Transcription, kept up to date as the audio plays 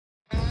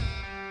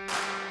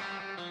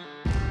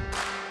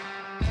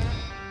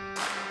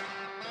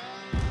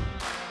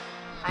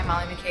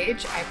I'm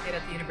McCage. I played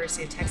at the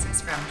University of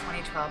Texas from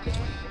 2012 to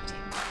 2015.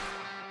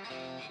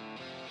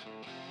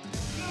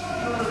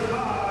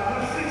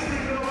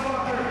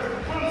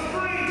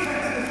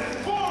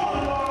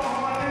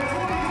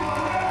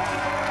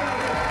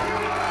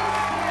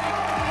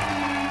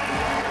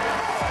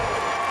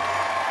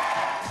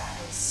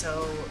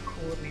 So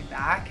cool to be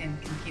back and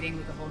competing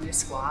with a whole new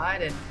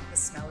squad, and the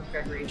smell of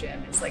Gregory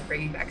Gym is like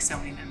bringing back so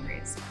many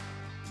memories.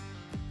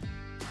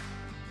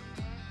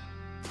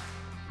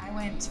 I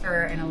went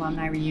for an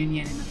alumni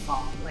reunion in the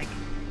fall, like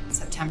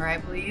September, I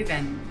believe,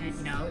 and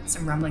you know,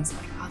 some rumblings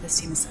like, oh, this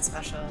team is so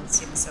special, this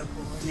team is so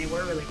cool, and they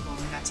were really cool,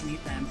 and we got to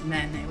meet them. And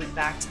then I went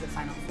back to the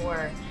Final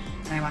Four,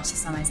 and I watched the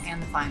semis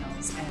and the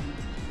finals, and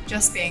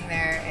just being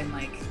there and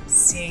like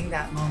seeing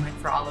that moment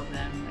for all of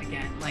them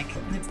again, like,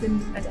 and it's been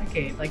a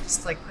decade, like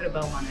just to like put a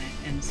bow on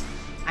it, and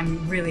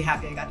I'm really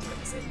happy I got to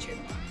witness it and cheer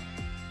them on.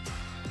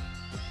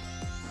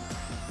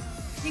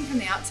 I think from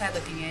the outside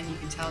looking in, you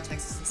can tell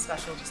Texas is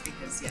special just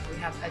because, yeah, we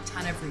have a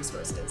ton of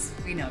resources.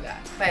 We know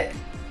that. But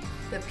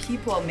the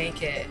people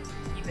make it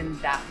even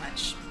that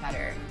much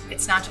better.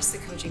 It's not just the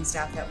coaching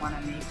staff that want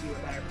to make you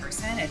a better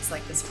person, it's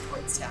like the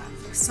support staff.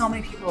 So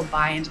many people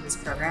buy into this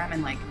program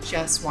and like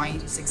just want you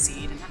to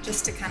succeed, and not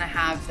just to kind of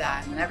have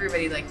that and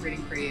everybody like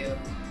rooting for you.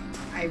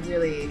 I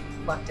really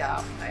lucked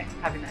out by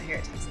having that here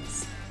at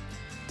Texas.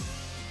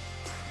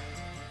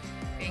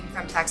 Being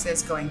from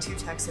Texas, going to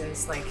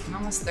Texas, like I'm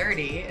almost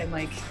 30, and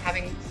like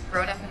having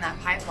grown up in that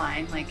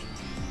pipeline, like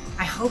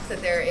I hope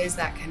that there is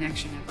that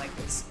connection of like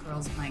this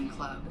girls playing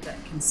club that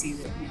can see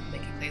that, you know, they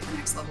can play at the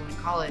next level in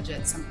college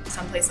at some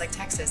place like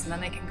Texas, and then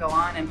they can go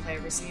on and play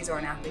overseas or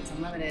in Athletes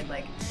Unlimited,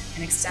 like,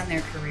 and extend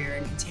their career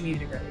and continue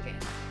to grow the game.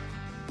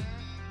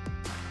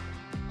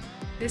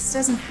 This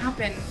doesn't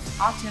happen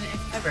often,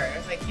 if ever.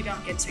 Like, you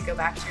don't get to go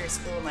back to your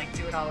school and like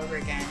do it all over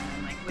again,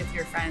 and like with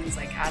your friends,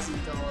 like as an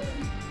adult.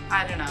 And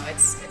I don't know,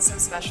 it's so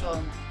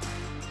special.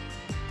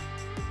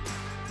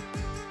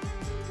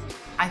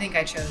 I think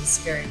I chose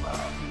very well,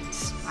 and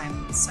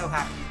I'm so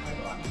happy.